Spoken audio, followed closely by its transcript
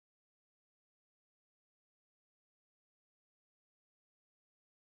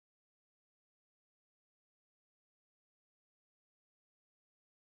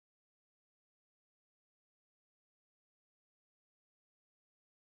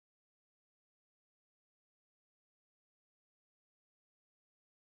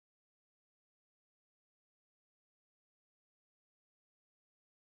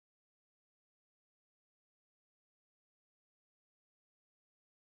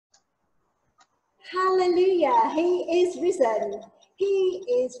Hallelujah, he is risen. He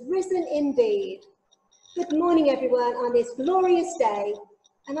is risen indeed. Good morning, everyone, on this glorious day,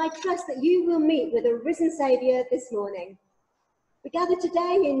 and I trust that you will meet with a risen Saviour this morning. We gather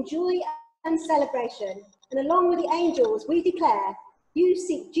today in joy and celebration, and along with the angels, we declare, you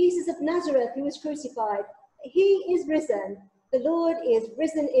seek Jesus of Nazareth who was crucified. He is risen. The Lord is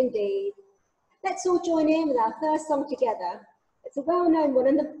risen indeed. Let's all join in with our first song together. It's a well-known one,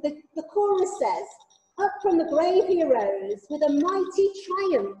 and the chorus says, up from the grave he arose, with a mighty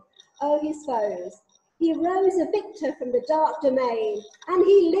triumph o'er his foes. He rose a victor from the dark domain, and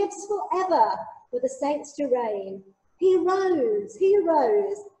he lives forever for the saints to reign. He rose,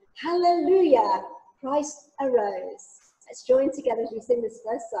 hallelujah, Christ arose. Let's join together as we sing this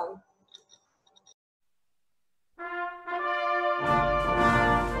first song.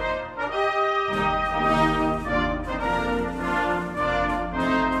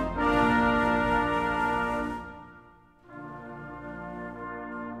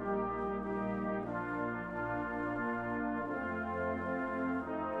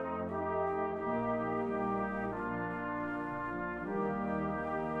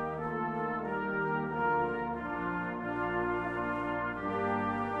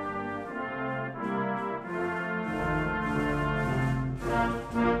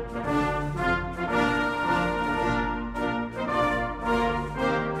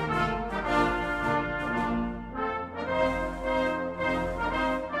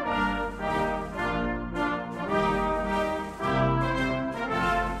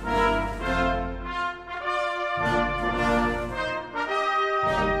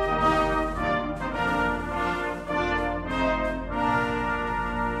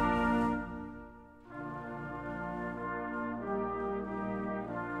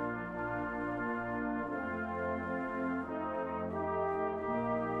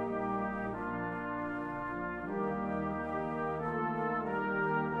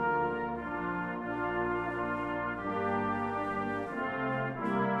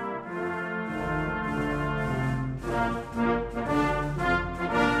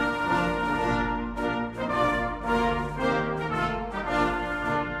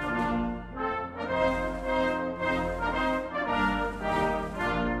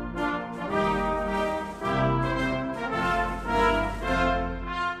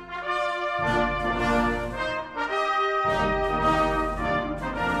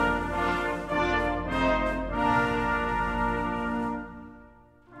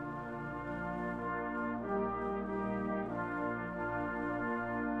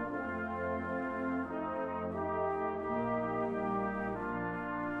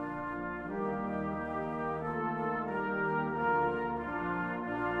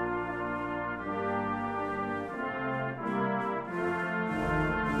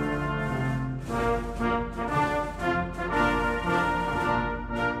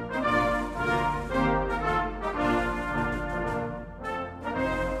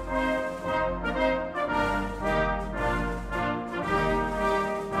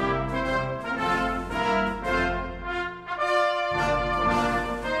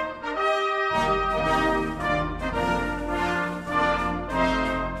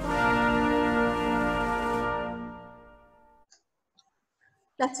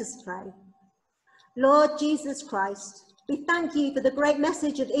 Let us pray. Lord Jesus Christ, we thank you for the great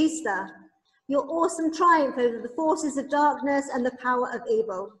message of Easter, your awesome triumph over the forces of darkness and the power of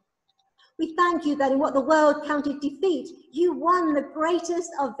evil. We thank you that in what the world counted defeat, you won the greatest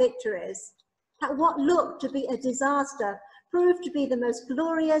of victories, that what looked to be a disaster proved to be the most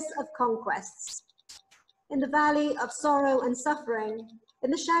glorious of conquests. In the valley of sorrow and suffering, in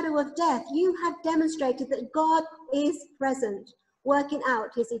the shadow of death, you have demonstrated that God is present, working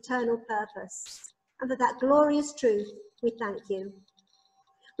out his eternal purpose. And for that glorious truth, we thank you.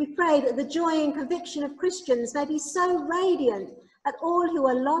 We pray that the joy and conviction of Christians may be so radiant that all who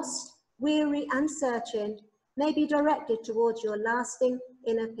are lost, weary and searching may be directed towards your lasting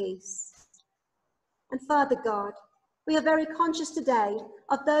inner peace. And Father God, we are very conscious today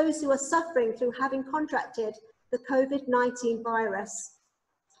of those who are suffering through having contracted the COVID-19 virus.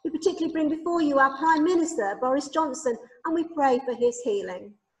 We particularly bring before you our Prime Minister, Boris Johnson, and we pray for his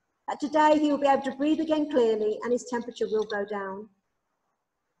healing, that today he will be able to breathe again clearly and his temperature will go down.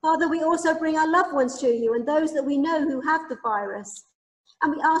 Father, we also bring our loved ones to you and those that we know who have the virus,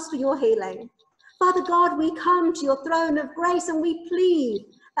 and we ask for your healing. Father God, we come to your throne of grace and we plead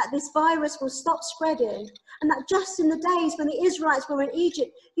that this virus will stop spreading, and that just in the days when the Israelites were in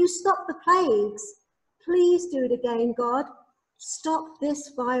Egypt, you stopped the plagues. Please do it again, God. Stop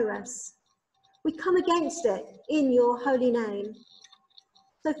this virus. We come against it in your holy name.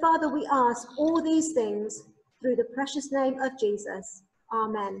 So, Father, we ask all these things through the precious name of Jesus.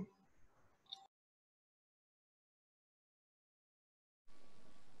 Amen.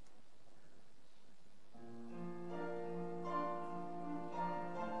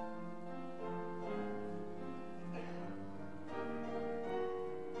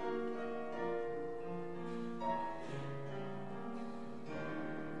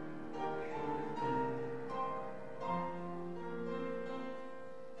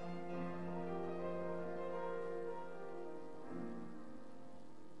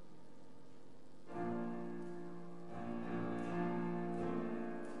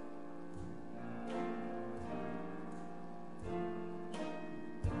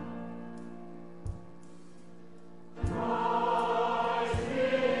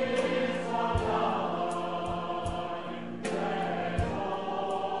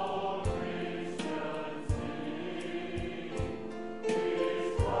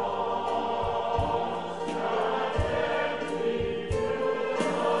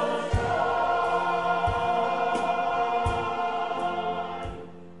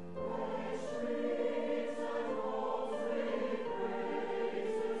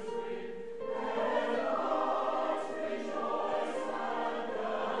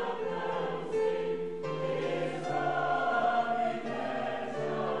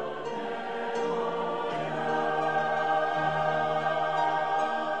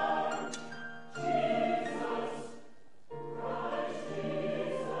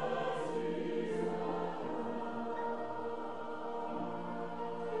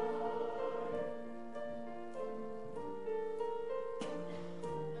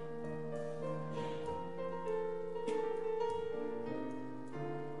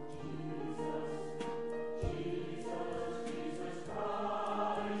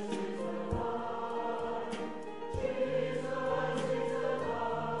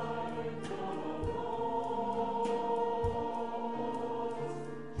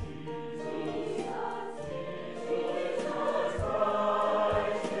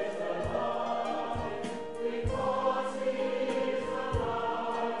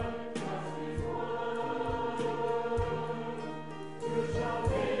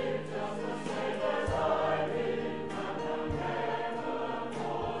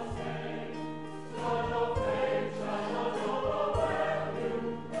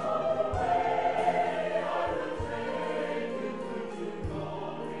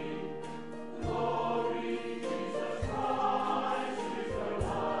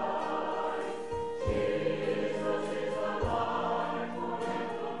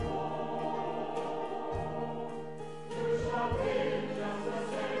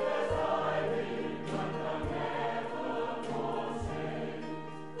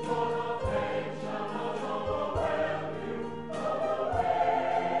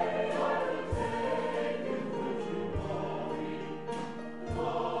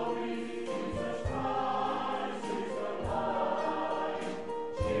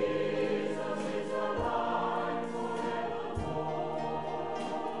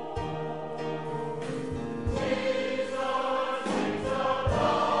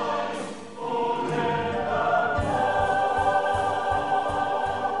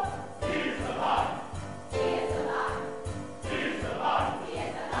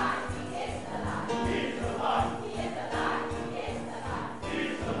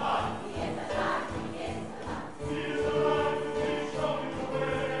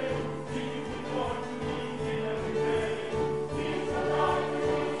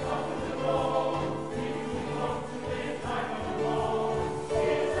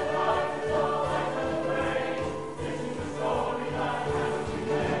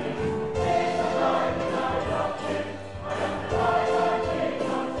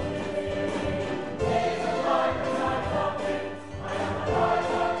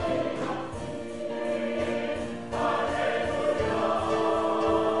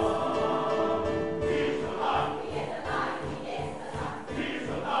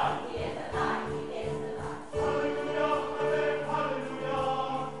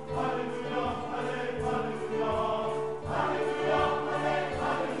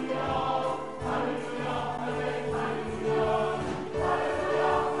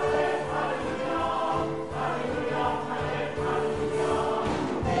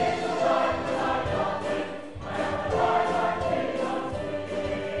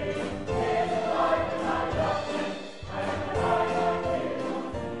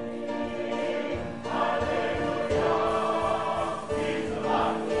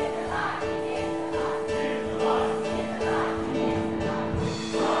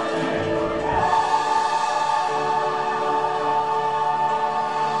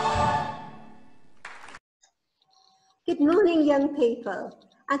 morning, young people.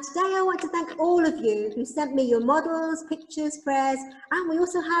 And today I want to thank all of you who sent me your models, pictures, prayers, and we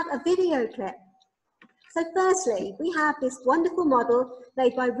also have a video clip. So firstly, we have this wonderful model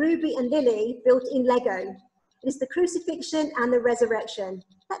made by Ruby and Lily, built in Lego. It is the crucifixion and the resurrection.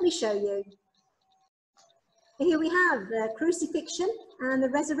 Let me show you. Here we have the crucifixion and the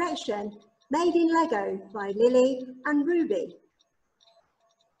resurrection made in Lego by Lily and Ruby.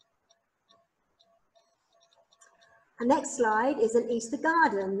 The next slide is an Easter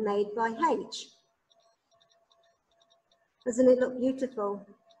garden made by H. Doesn't it look beautiful?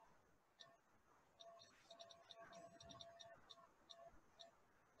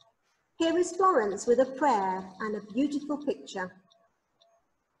 Here is Florence with a prayer and a beautiful picture.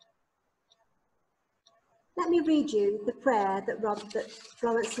 Let me read you the prayer that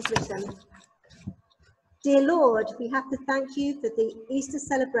Florence has written. Dear Lord, we have to thank you for the Easter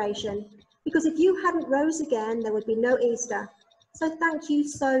celebration, because if you hadn't rose again, there would be no Easter. So thank you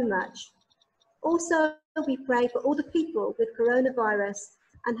so much. Also, we pray for all the people with coronavirus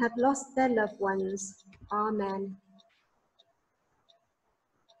and have lost their loved ones. Amen.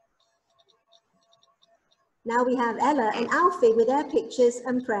 Now we have Ella and Alfie with their pictures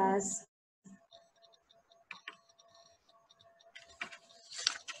and prayers.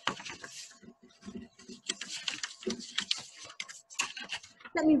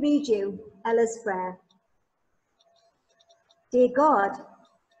 Let me read you Ella's prayer. Dear God,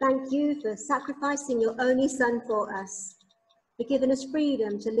 thank you for sacrificing your only Son for us, for giving us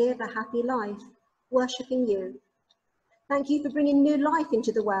freedom to live a happy life, worshipping you. Thank you for bringing new life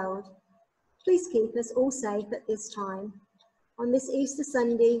into the world. Please keep us all safe at this time. On this Easter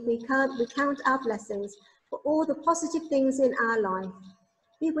Sunday, we count our blessings for all the positive things in our life.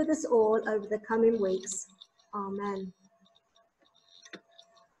 Be with us all over the coming weeks. Amen.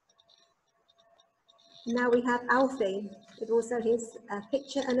 Now we have Alfie with also his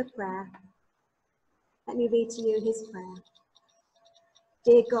picture and a prayer. Let me read to you his prayer.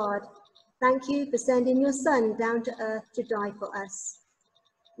 Dear God, thank you for sending your Son down to earth to die for us.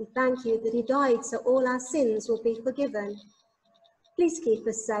 We thank you that he died so all our sins will be forgiven. Please keep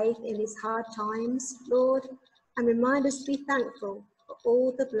us safe in these hard times, Lord, and remind us to be thankful for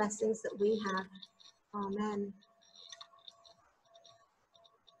all the blessings that we have. Amen.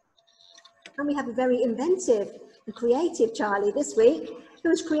 And we have a very inventive and creative Charlie this week, who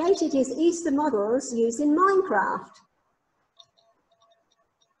has created his Easter models using Minecraft.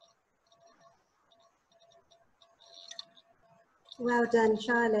 Well done,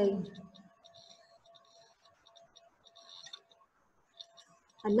 Charlie.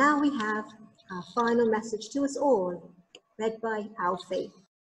 And now we have our final message to us all, read by Alfie.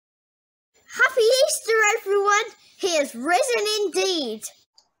 Happy Easter, everyone! He is risen indeed.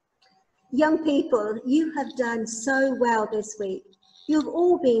 Young people, you have done so well this week. You've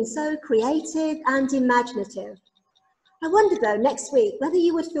all been so creative and imaginative. I wonder though, next week, whether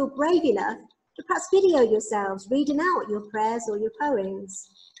you would feel brave enough to perhaps video yourselves reading out your prayers or your poems.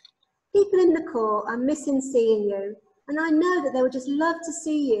 People in the corps are missing seeing you, and I know that they would just love to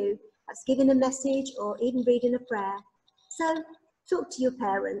see you, perhaps giving a message or even reading a prayer. So talk to your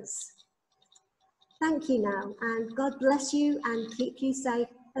parents. Thank you now, and God bless you and keep you safe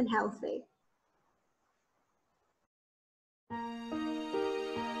and healthy.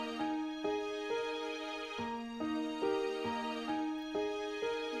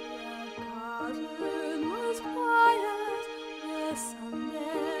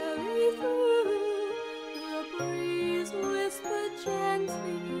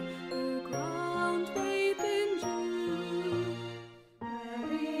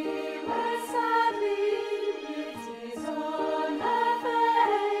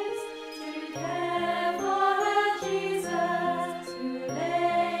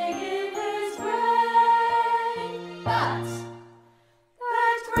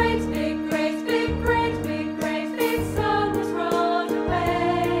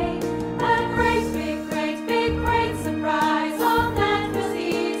 Surprise on that first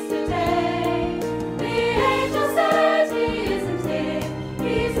Easter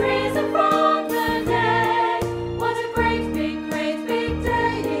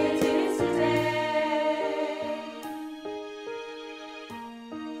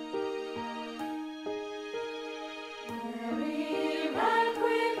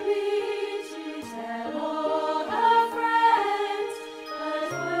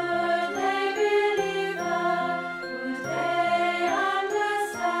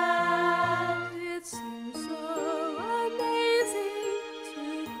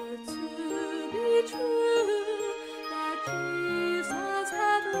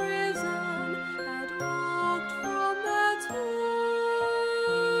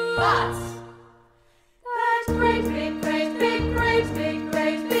But that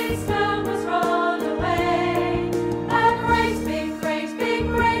great big stone was rolled away. A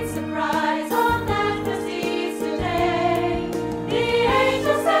great surprise on that first Easter day. The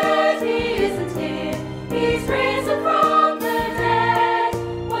angel said he isn't here, he's risen from the dead.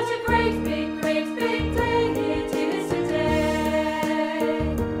 What a great big day it is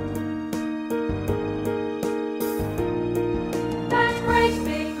today. That great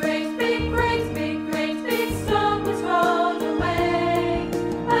big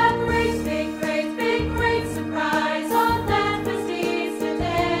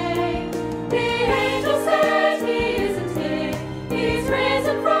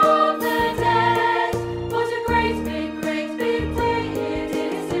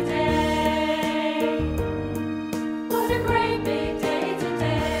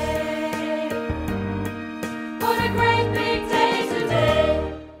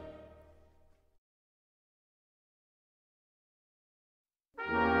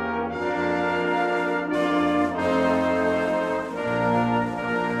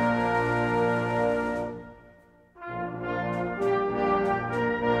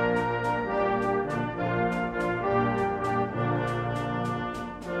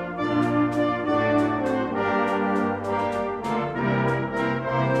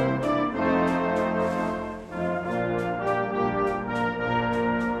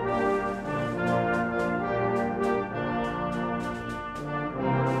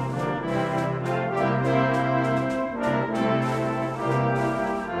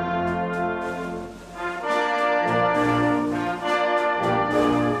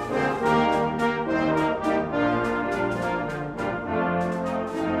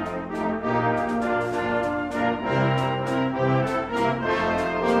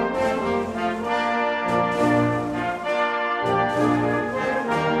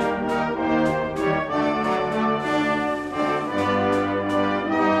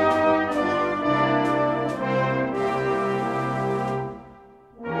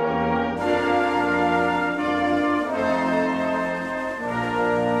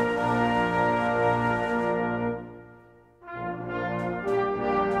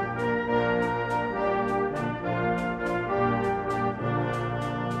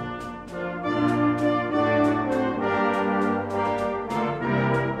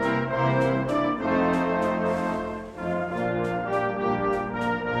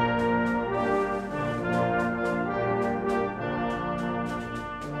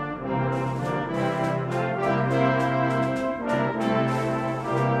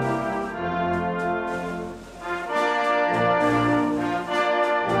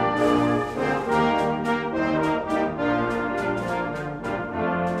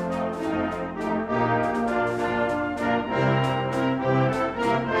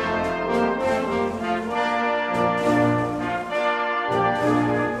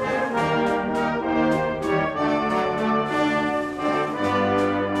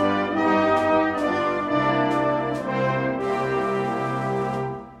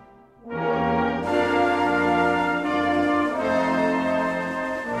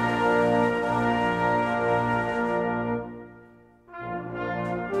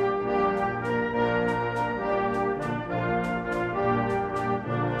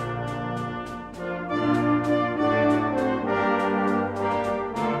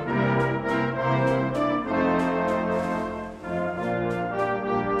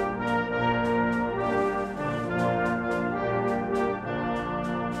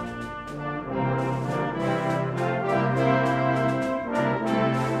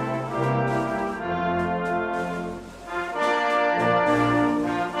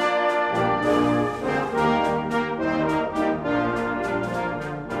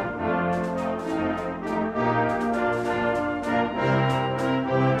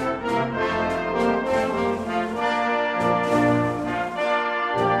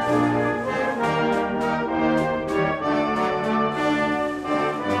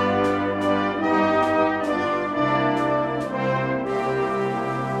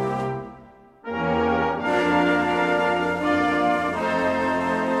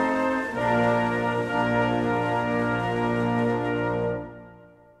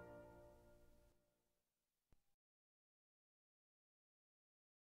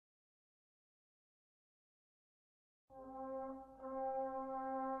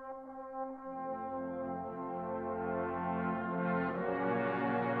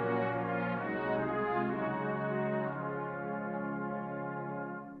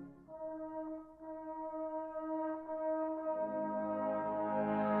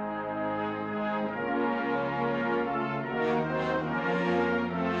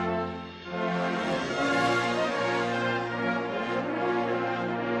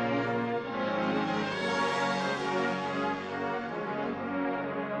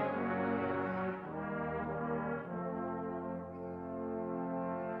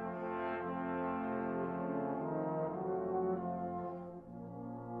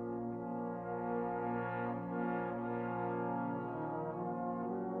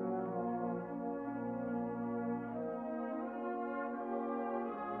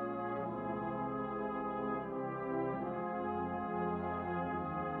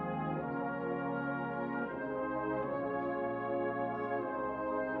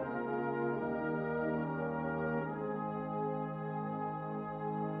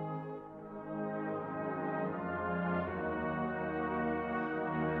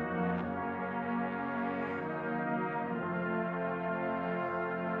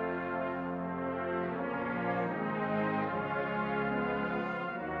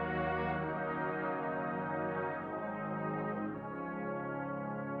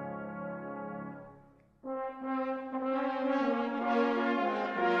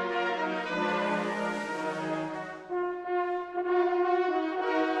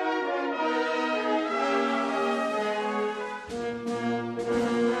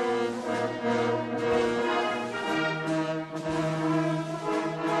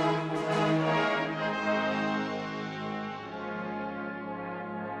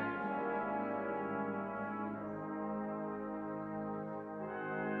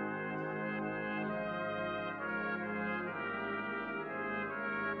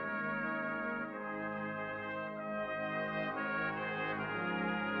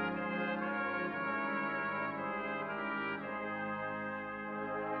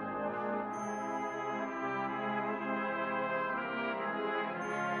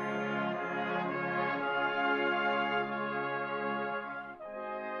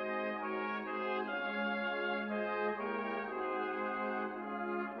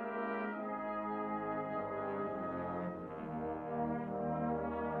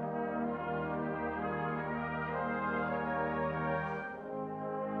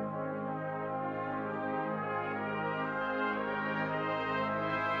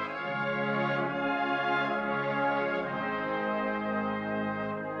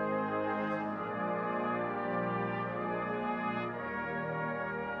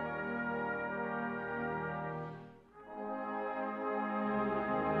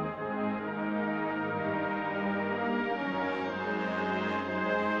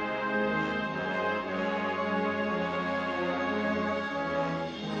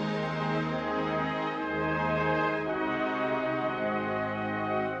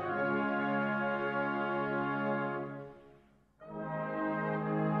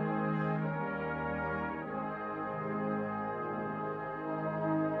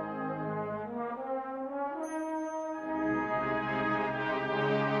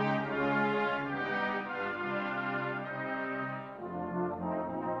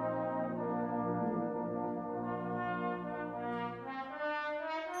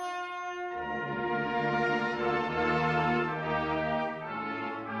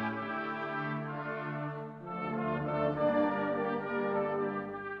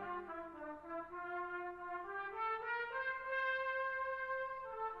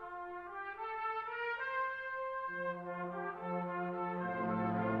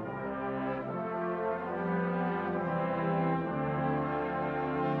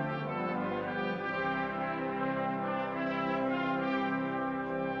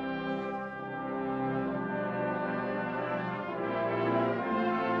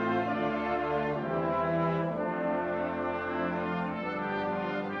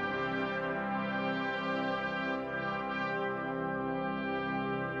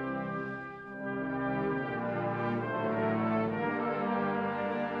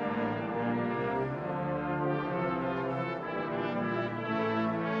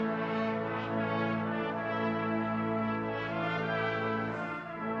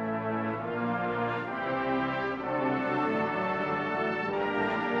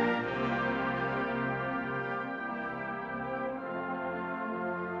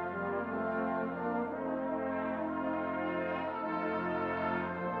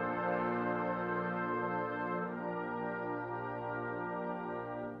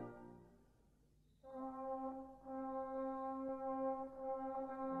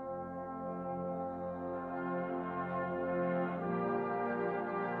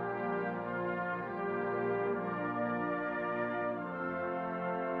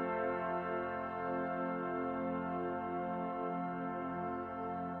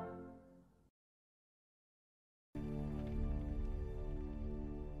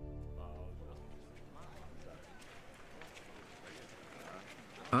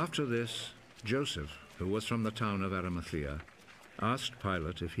After this, Joseph, who was from the town of Arimathea, asked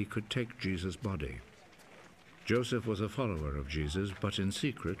Pilate if he could take Jesus' body. Joseph was a follower of Jesus, but in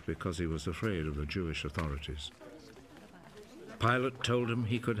secret because he was afraid of the Jewish authorities. Pilate told him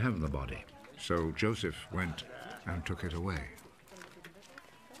he could have the body, so Joseph went and took it away.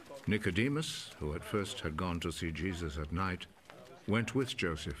 Nicodemus, who at first had gone to see Jesus at night, went with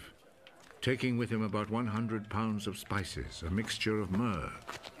Joseph, taking with him about 100 pounds of spices, a mixture of myrrh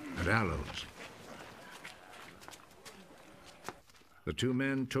and aloes. The two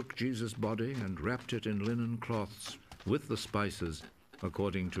men took Jesus' body and wrapped it in linen cloths with the spices,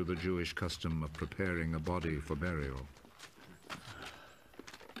 according to the Jewish custom of preparing a body for burial.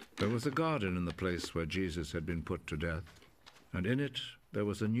 There was a garden in the place where Jesus had been put to death, and in it there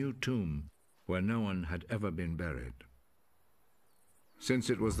was a new tomb where no one had ever been buried. Since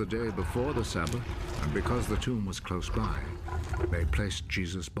it was the day before the Sabbath, and because the tomb was close by, they placed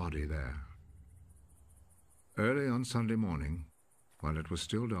Jesus' body there. Early on Sunday morning, while it was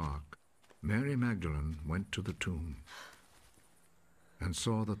still dark, Mary Magdalene went to the tomb and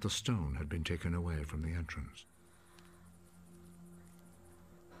saw that the stone had been taken away from the entrance.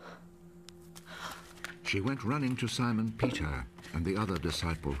 She went running to Simon Peter and the other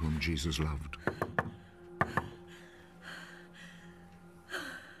disciple whom Jesus loved.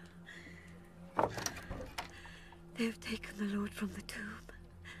 They have taken the Lord from the tomb,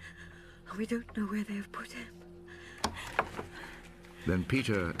 and we don't know where they have put him. Then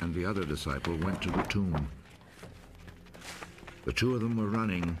Peter and the other disciple went to the tomb. The two of them were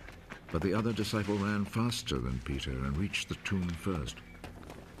running, but the other disciple ran faster than Peter and reached the tomb first.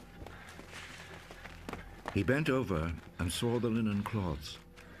 He bent over and saw the linen cloths,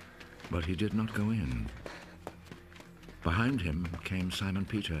 but he did not go in. Behind him came Simon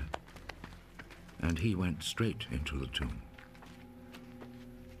Peter, and he went straight into the tomb.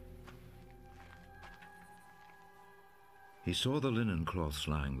 He saw the linen cloths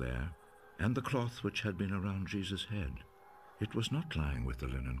lying there, and the cloth which had been around Jesus' head. It was not lying with the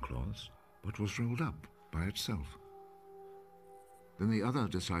linen cloths, but was rolled up by itself. Then the other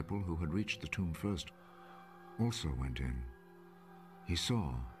disciple, who had reached the tomb first, also went in. He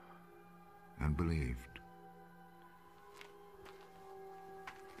saw and believed.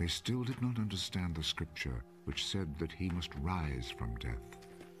 They still did not understand the scripture which said that he must rise from death.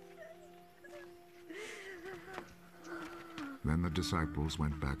 Then the disciples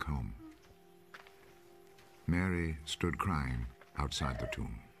went back home. Mary stood crying outside the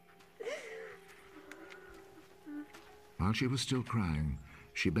tomb. While she was still crying,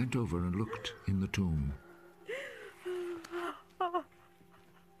 she bent over and looked in the tomb.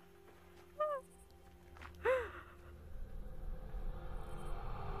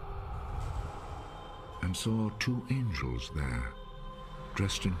 And saw two angels there,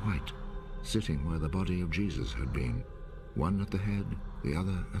 dressed in white, sitting where the body of Jesus had been, one at the head, the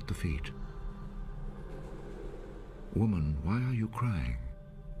other at the feet. "Woman, why are you crying?"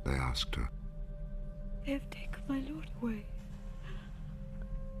 they asked her. They have taken my Lord away,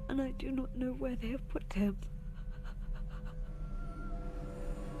 and I do not know where they have put him.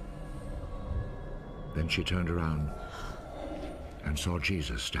 Then she turned around and saw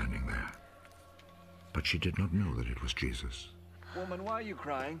Jesus standing there. But she did not know that it was Jesus. Woman, why are you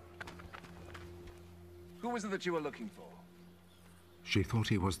crying? Who was it that you were looking for? She thought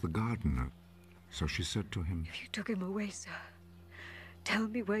he was the gardener, so she said to him, If you took him away, sir, tell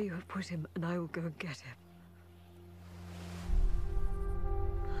me where you have put him, and I will go and get him.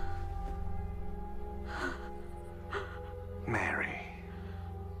 Mary.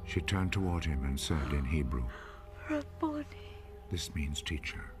 She turned toward him and said in Hebrew, Rabboni. This means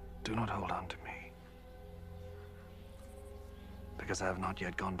teacher. Do not hold on to me, because I have not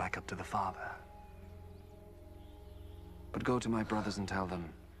yet gone back up to the Father. But go to my brothers and tell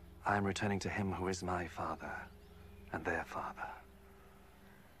them, I am returning to him who is my Father and their Father,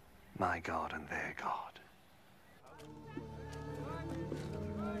 my God and their God.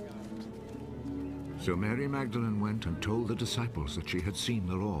 So Mary Magdalene went and told the disciples that she had seen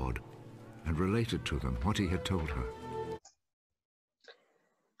the Lord, and related to them what he had told her.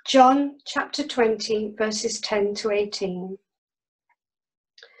 John chapter 20, verses 10 to 18.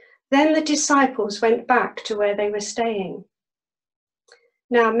 Then the disciples went back to where they were staying.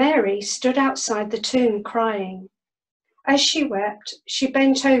 Now Mary stood outside the tomb crying. As she wept, she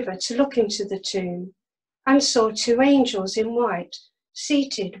bent over to look into the tomb and saw two angels in white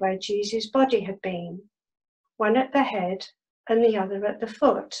seated where Jesus' body had been, one at the head and the other at the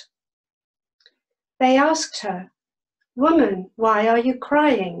foot. They asked her, "Woman, why are you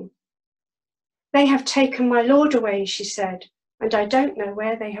crying?" "They have taken my Lord away," she said, and I don't know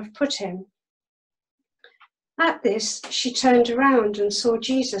where they have put him." At this, she turned around and saw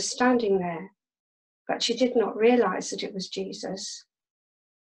Jesus standing there, but she did not realize that it was Jesus.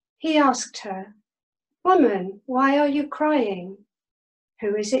 He asked her, "Woman, why are you crying?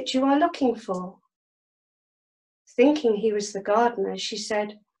 Who is it you are looking for?" Thinking he was the gardener, she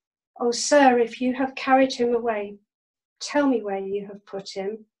said, "Oh, sir, if you have carried him away, tell me where you have put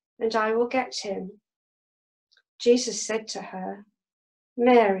him, and I will get him." Jesus said to her,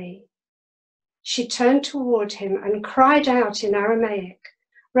 "Mary." She turned toward him and cried out in Aramaic,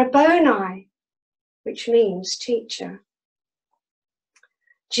 "Rabboni," which means teacher.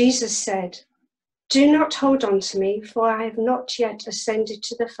 Jesus said, "Do not hold on to me, for I have not yet ascended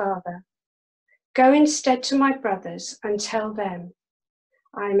to the Father. Go instead to my brothers and tell them,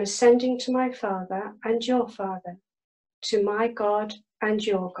 I am ascending to my Father and your Father, to my God and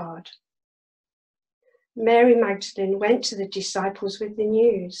your God." Mary Magdalene went to the disciples with the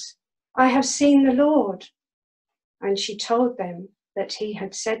news, "I have seen the Lord." And she told them that he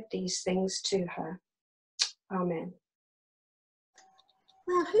had said these things to her. Amen.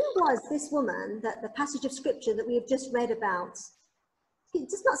 Well, who was this woman that the passage of scripture that we have just read about? It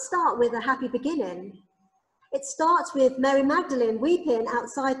does not start with a happy beginning. It starts with Mary Magdalene weeping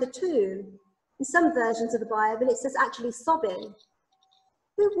outside the tomb. In some versions of the Bible, it says actually sobbing.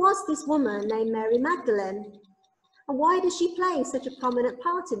 Who was this woman named Mary Magdalene? And why does she play such a prominent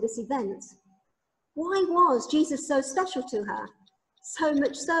part in this event? Why was Jesus so special to her? So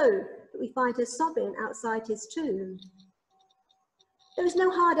much so that we find her sobbing outside his tomb. There is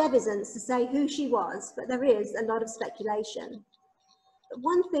no hard evidence to say who she was, but there is a lot of speculation. But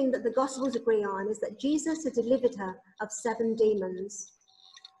one thing that the Gospels agree on is that Jesus had delivered her of 7 demons.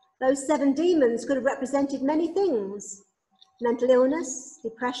 Those 7 demons could have represented many things: mental illness,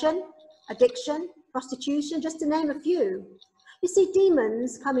 depression, addiction, prostitution, just to name a few. You see,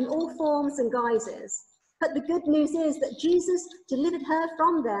 demons come in all forms and guises, but the good news is that Jesus delivered her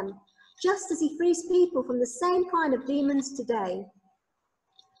from them, just as he frees people from the same kind of demons today.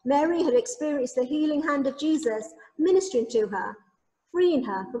 Mary had experienced the healing hand of Jesus ministering to her, freeing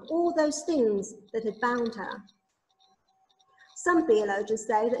her from all those things that had bound her. Some theologians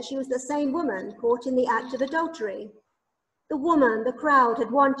say that she was the same woman caught in the act of adultery, the woman the crowd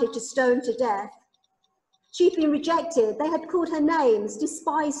had wanted to stone to death. She'd been rejected, they had called her names,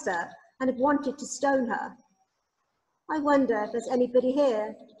 despised her, and had wanted to stone her. I wonder if there's anybody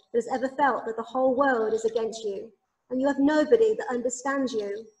here that has ever felt that the whole world is against you, and you have nobody that understands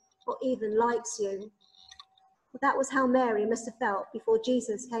you or even likes you. Well, that was how Mary must have felt before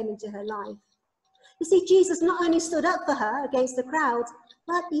Jesus came into her life. You see, Jesus not only stood up for her against the crowd,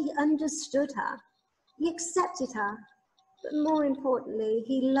 but he understood her. He accepted her. But more importantly,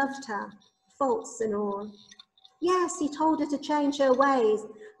 he loved her, faults and all. Yes, he told her to change her ways,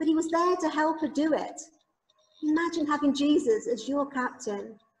 but he was there to help her do it. Imagine having Jesus as your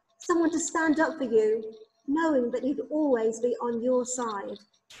captain, someone to stand up for you, knowing that he'd always be on your side,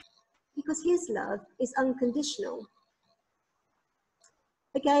 because his love is unconditional.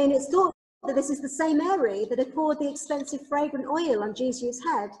 Again, it's thought that this is the same Mary that had poured the expensive fragrant oil on Jesus'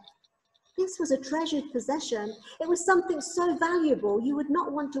 head. This was a treasured possession. It was something so valuable you would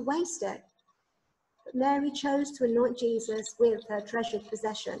not want to waste it. But Mary chose to anoint Jesus with her treasured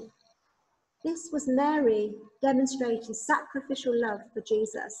possession. This was Mary demonstrating sacrificial love for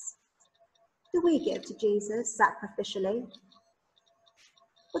Jesus. Do we give to Jesus sacrificially?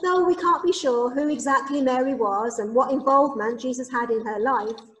 Although we can't be sure who exactly Mary was and what involvement Jesus had in her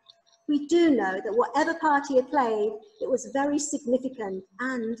life, we do know that whatever part he had played, it was very significant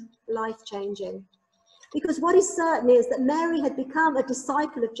and life-changing. Because what is certain is that Mary had become a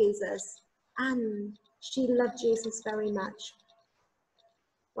disciple of Jesus, and she loved Jesus very much.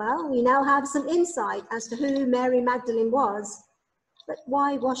 Well, we now have some insight as to who Mary Magdalene was, but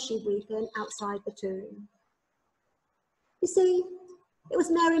why was she weeping outside the tomb? You see, it was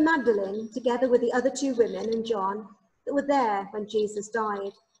Mary Magdalene, together with the other 2 women and John, that were there when Jesus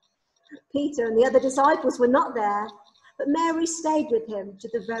died. Peter and the other disciples were not there, but Mary stayed with him to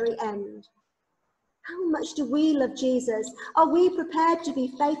the very end. How much do we love Jesus? Are we prepared to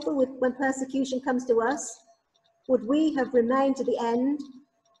be faithful when persecution comes to us? Would we have remained to the end,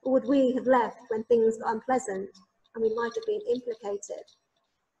 or would we have left when things got unpleasant and we might have been implicated?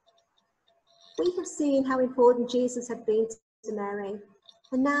 We have seen how important Jesus had been to Mary,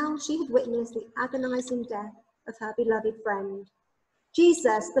 and now she had witnessed the agonizing death of her beloved friend.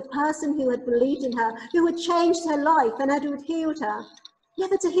 Jesus, the person who had believed in her, who had changed her life and who had healed her,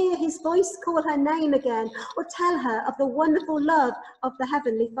 never to hear his voice call her name again or tell her of the wonderful love of the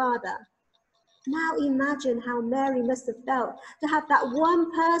Heavenly Father. Now imagine how Mary must have felt to have that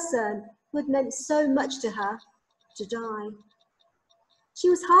one person who had meant so much to her to die. She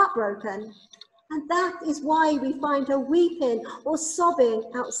was heartbroken, and that is why we find her weeping or sobbing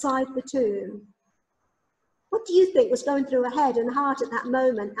outside the tomb. What do you think was going through her head and heart at that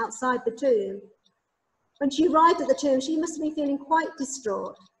moment outside the tomb? When she arrived at the tomb, she must have been feeling quite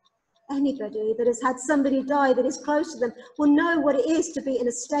distraught. Anybody that has had somebody die that is close to them will know what it is to be in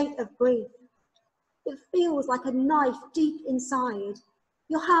a state of grief. It feels like a knife deep inside.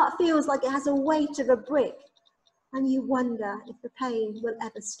 Your heart feels like it has a weight of a brick, and you wonder if the pain will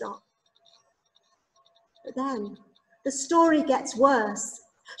ever stop. But then the story gets worse.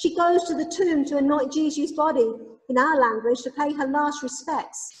 She goes to the tomb to anoint Jesus' body, in our language, to pay her last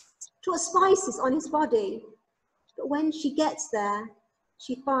respects, to put spices on his body. But when she gets there,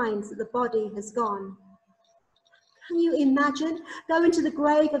 she finds that the body has gone. Can you imagine going to the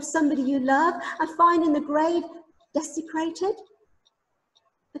grave of somebody you love and finding the grave desecrated?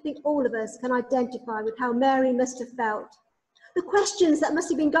 I think all of us can identify with how Mary must have felt. The questions that must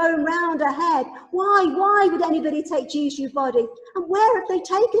have been going round her head. Why would anybody take Jesus' body? And where have they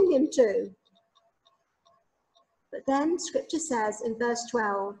taken him to? But then scripture says in verse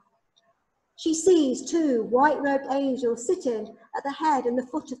 12, she sees two white-robed angels sitting at the head and the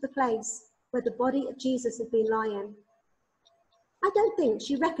foot of the place where the body of Jesus had been lying. I don't think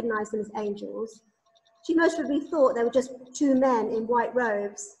she recognized them as angels. She most probably thought they were just two men in white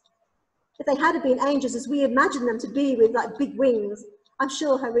robes. If they had been angels as we imagine them to be with like big wings, I'm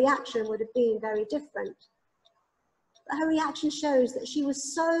sure her reaction would have been very different. But her reaction shows that she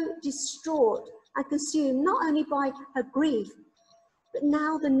was so distraught and consumed not only by her grief, but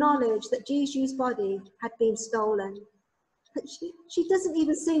now the knowledge that Jesus' body had been stolen. But she doesn't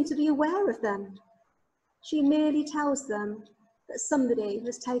even seem to be aware of them. She merely tells them that somebody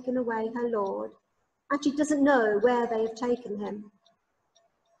has taken away her Lord, and she doesn't know where they have taken him.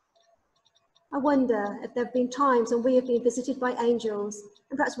 I wonder if there have been times when we have been visited by angels,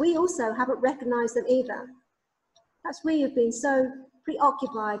 and perhaps we also haven't recognized them either. Perhaps we have been so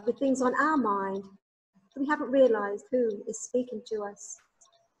preoccupied with things on our mind that we haven't realized who is speaking to us.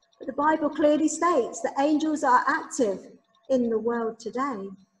 But the Bible clearly states that angels are active in the world today.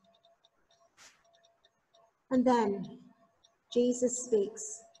 And then Jesus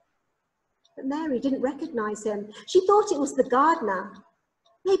speaks. But Mary didn't recognize him. She thought it was the gardener.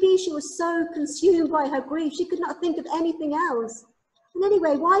 Maybe she was so consumed by her grief, she could not think of anything else. And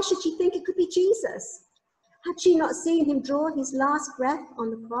anyway, why should she think it could be Jesus? Had she not seen him draw his last breath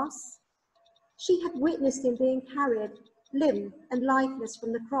on the cross? She had witnessed him being carried, limp and lifeless,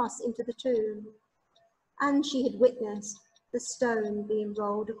 from the cross into the tomb. And she had witnessed the stone being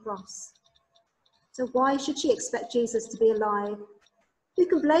rolled across. So why should she expect Jesus to be alive? Who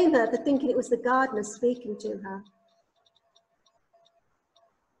can blame her for thinking it was the gardener speaking to her?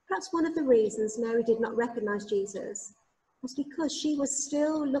 Perhaps one of the reasons Mary did not recognize Jesus was because she was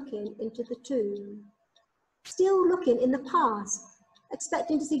still looking into the tomb, still looking in the past,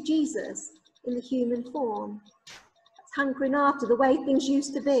 expecting to see Jesus in the human form, hankering after the way things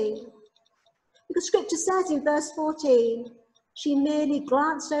used to be. Because scripture says in verse 14, she merely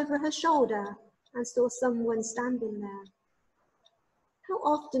glanced over her shoulder and saw someone standing there. How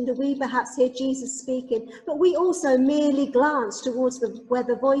often do we perhaps hear Jesus speaking, but we also merely glance towards where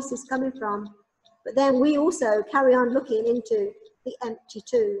the voice is coming from, but then we also carry on looking into the empty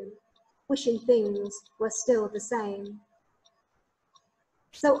tomb, wishing things were still the same.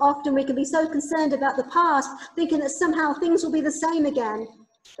 So often we can be so concerned about the past, thinking that somehow things will be the same again,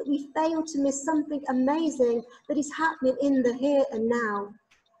 that we fail to miss something amazing that is happening in the here and now.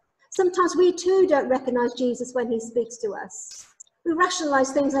 Sometimes we too don't recognize Jesus when he speaks to us. We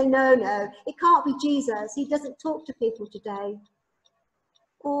rationalize things like, no, it can't be Jesus. He doesn't talk to people today.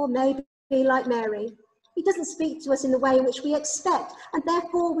 Or maybe like Mary, he doesn't speak to us in the way in which we expect, and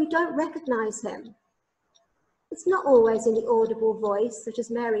therefore we don't recognize him. It's not always in the audible voice, such as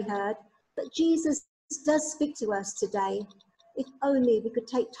Mary heard, but Jesus does speak to us today, if only we could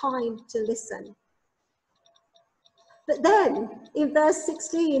take time to listen. But then, in verse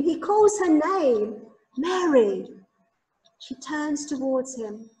 16, he calls her name, Mary. She turns towards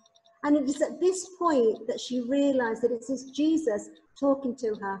him, and it is at this point that she realizes that it is Jesus talking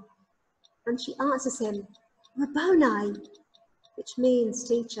to her. And she answers him, Rabboni, which means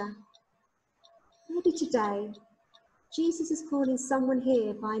teacher. Maybe today, Jesus is calling someone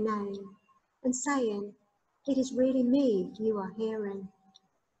here by name and saying, it is really me you are hearing.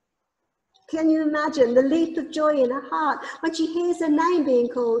 Can you imagine the leap of joy in her heart when she hears her name being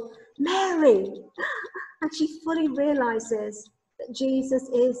called, Mary? And she fully realizes that Jesus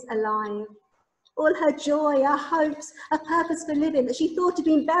is alive. All her joy, her hopes, her purpose for living that she thought had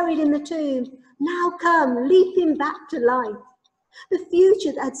been buried in the tomb, now come leaping back to life. The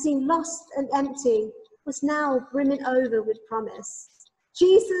future that had seemed lost and empty was now brimming over with promise.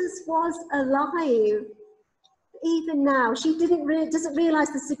 Jesus was alive. Even now, she doesn't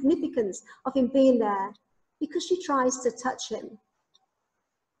realize the significance of him being there because she tries to touch him.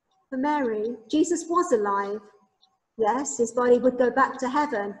 For Mary, Jesus was alive. Yes, his body would go back to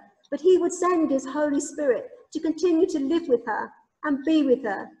heaven, but he would send his Holy Spirit to continue to live with her and be with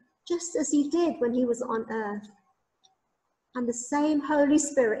her, just as he did when he was on earth. And the same Holy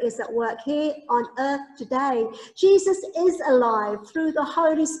Spirit is at work here on earth today. Jesus is alive through the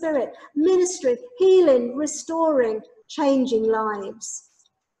Holy Spirit, ministering, healing, restoring, changing lives.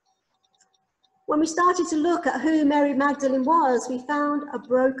 When we started to look at who Mary Magdalene was, we found a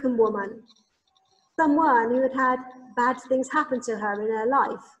broken woman, someone who had had bad things happen to her in her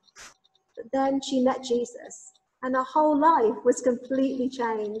life. But then she met Jesus, and her whole life was completely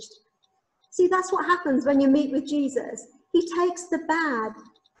changed. See, that's what happens when you meet with Jesus. He takes the bad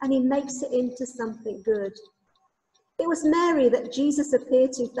and he makes it into something good. It was Mary that Jesus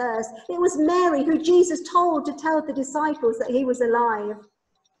appeared to first. It was Mary who Jesus told to tell the disciples that he was alive.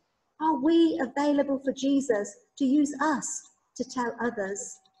 Are we available for Jesus to use us to tell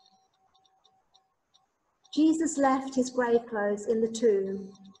others? Jesus left his grave clothes in the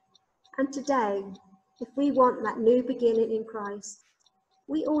tomb. And today, if we want that new beginning in Christ,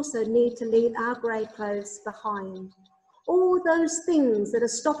 we also need to leave our grave clothes behind. All those things that are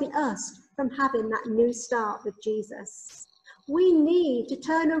stopping us from having that new start with Jesus. We need to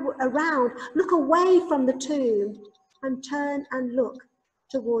turn around, look away from the tomb, and turn and look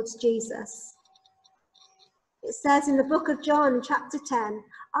towards Jesus. It says in the book of John, chapter 10,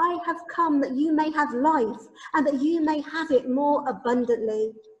 I have come that you may have life and that you may have it more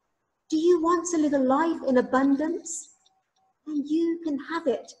abundantly. Do you want to live a life in abundance? Then you can have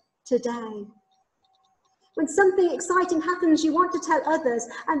it today. When something exciting happens, you want to tell others,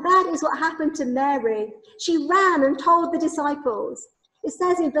 and that is what happened to Mary. She ran and told the disciples. It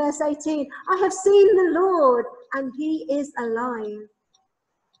says in verse 18, I have seen the Lord, and he is alive.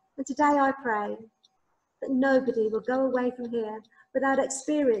 And today I pray that nobody will go away from here without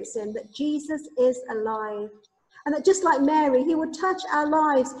experiencing that Jesus is alive. And that just like Mary, he would touch our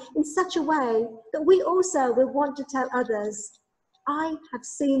lives in such a way that we also will want to tell others, I have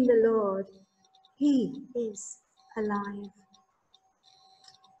seen the Lord. He is alive.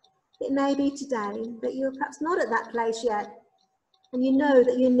 It may be today that you're perhaps not at that place yet, and you know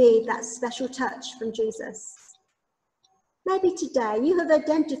that you need that special touch from Jesus. Maybe today you have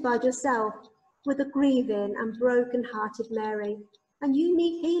identified yourself with a grieving and broken-hearted Mary, and you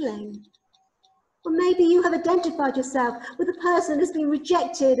need healing. Or maybe you have identified yourself with a person who's been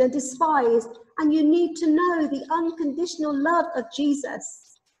rejected and despised, and you need to know the unconditional love of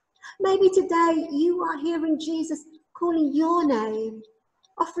Jesus. Maybe today you are hearing Jesus calling your name,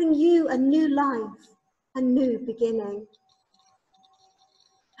 offering you a new life, a new beginning.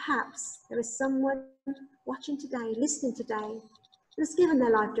 Perhaps there is someone watching today, listening today, that has given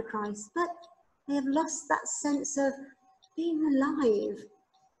their life to Christ, but they have lost that sense of being alive.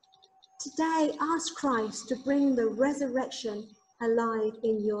 Today, ask Christ to bring the resurrection alive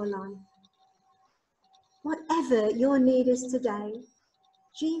in your life. Whatever your need is today,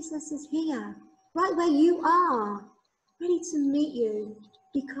 Jesus is here, right where you are, ready to meet you,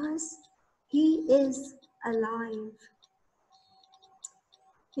 because he is alive.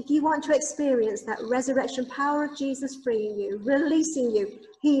 If you want to experience that resurrection power of Jesus freeing you, releasing you,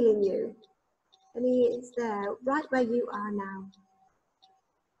 healing you, then he is there, right where you are now.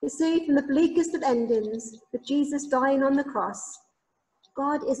 You see, from the bleakest of endings, with Jesus dying on the cross,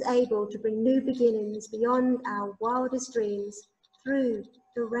 God is able to bring new beginnings beyond our wildest dreams through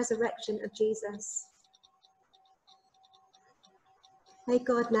the resurrection of Jesus. May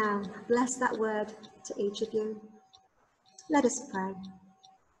God now bless that word to each of you. Let us pray.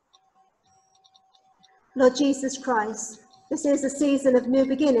 Lord Jesus Christ, this is a season of new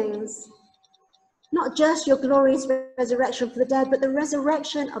beginnings. Not just your glorious resurrection for the dead, but the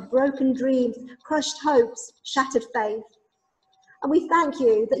resurrection of broken dreams, crushed hopes, shattered faith. And we thank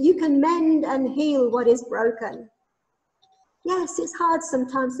you that you can mend and heal what is broken. Yes, it's hard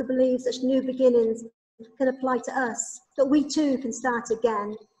sometimes to believe such new beginnings can apply to us, that we too can start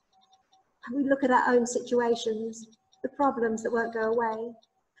again. And we look at our own situations, the problems that won't go away,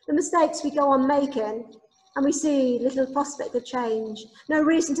 the mistakes we go on making, and we see little prospect of change, no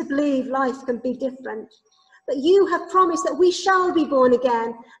reason to believe life can be different. But you have promised that we shall be born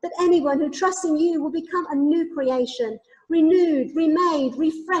again, that anyone who trusts in you will become a new creation, renewed, remade,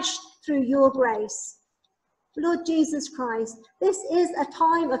 refreshed, through your grace. Lord Jesus Christ, this is a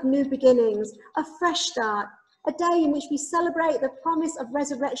time of new beginnings, a fresh start, a day in which we celebrate the promise of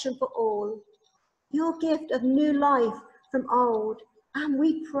resurrection for all, your gift of new life from old, and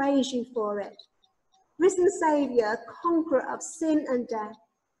we praise you for it. Risen Saviour, conqueror of sin and death,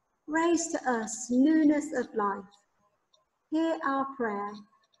 raise to us newness of life. Hear our prayer,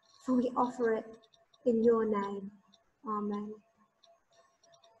 for we offer it in your name. Amen.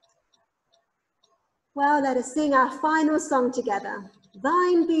 Well, let us sing our final song together,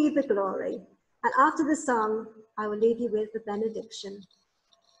 Thine Be the Glory. And after the song, I will leave you with the benediction.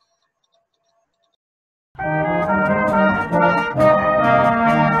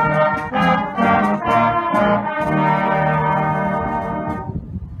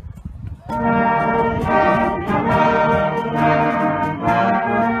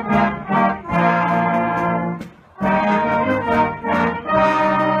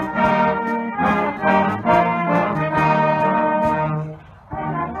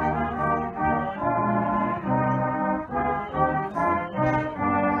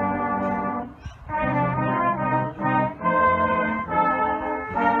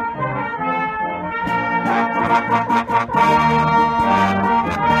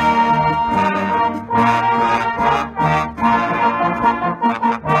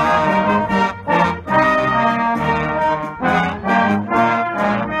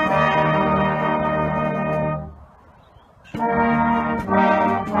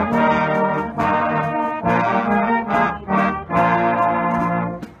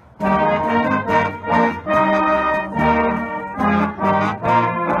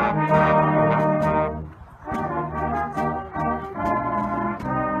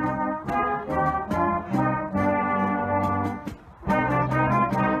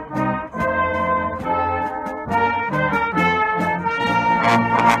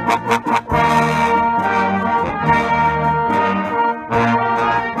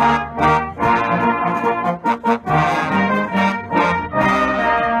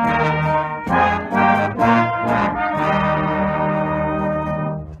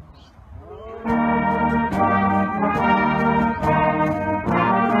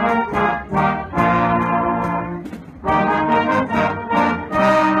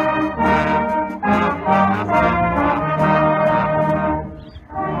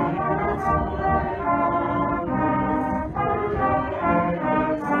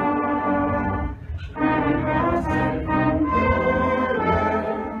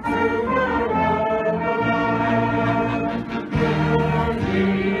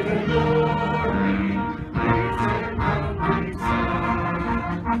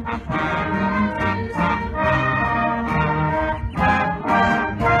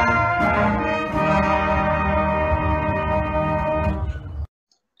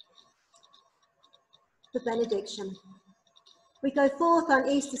 The benediction. We go forth on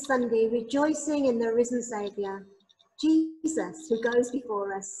Easter Sunday rejoicing in the risen Saviour, Jesus, who goes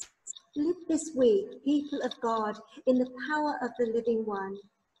before us. Live this week, people of God, in the power of the living one.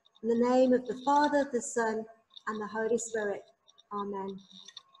 In the name of the Father, the Son, and the Holy Spirit. Amen.